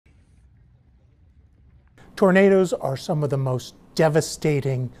Tornadoes are some of the most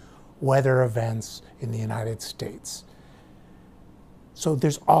devastating weather events in the United States. So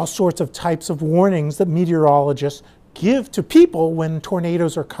there's all sorts of types of warnings that meteorologists give to people when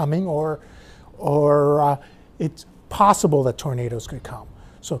tornadoes are coming, or it's possible that tornadoes could come.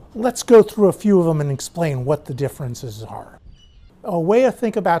 So let's go through a few of them and explain what the differences are. A way to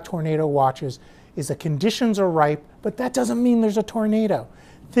think about tornado watches is that conditions are ripe, but that doesn't mean there's a tornado.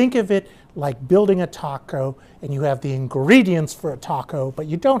 Think of it like building a taco and you have the ingredients for a taco, but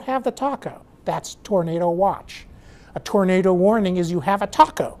you don't have the taco. That's tornado watch. A tornado warning is you have a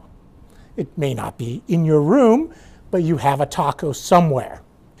taco. It may not be in your room, but you have a taco somewhere.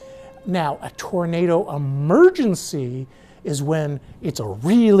 Now, a tornado emergency is when it's a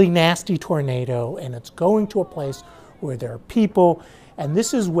really nasty tornado and it's going to a place where there are people, and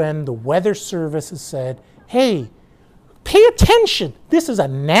this is when the Weather Service has said, hey, pay attention. This is a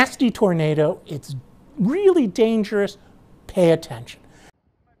nasty tornado. It's really dangerous. Pay attention.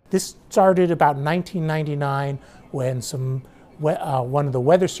 This started about 1999 when one of the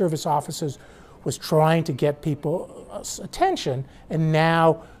Weather Service officers was trying to get people's attention, and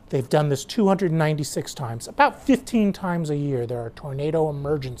now they've done this 296 times. About 15 times a year there are tornado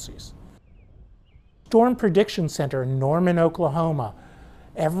emergencies. Storm Prediction Center in Norman, Oklahoma,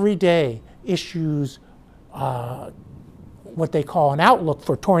 every day issues what they call an outlook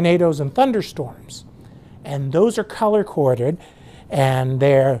for tornadoes and thunderstorms. And those are color-coded, and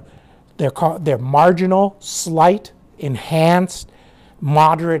they're marginal, slight, enhanced,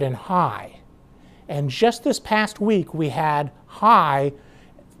 moderate, and high. And just this past week we had high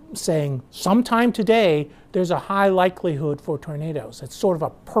saying sometime today there's a high likelihood for tornadoes. It's sort of a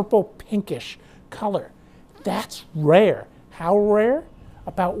purple pinkish color. That's rare. How rare?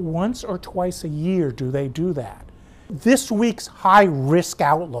 About once or twice a year do they do that. This week's high risk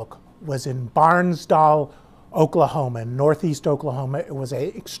outlook was in Barnsdall, Oklahoma, northeast Oklahoma. It was an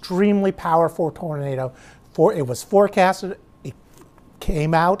extremely powerful tornado. It was forecasted, it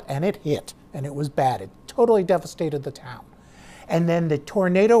came out, and it hit, and it was bad. It totally devastated the town. And then the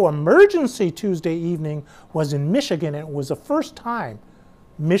tornado emergency Tuesday evening was in Michigan, and it was the first time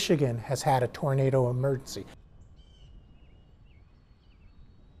Michigan has had a tornado emergency.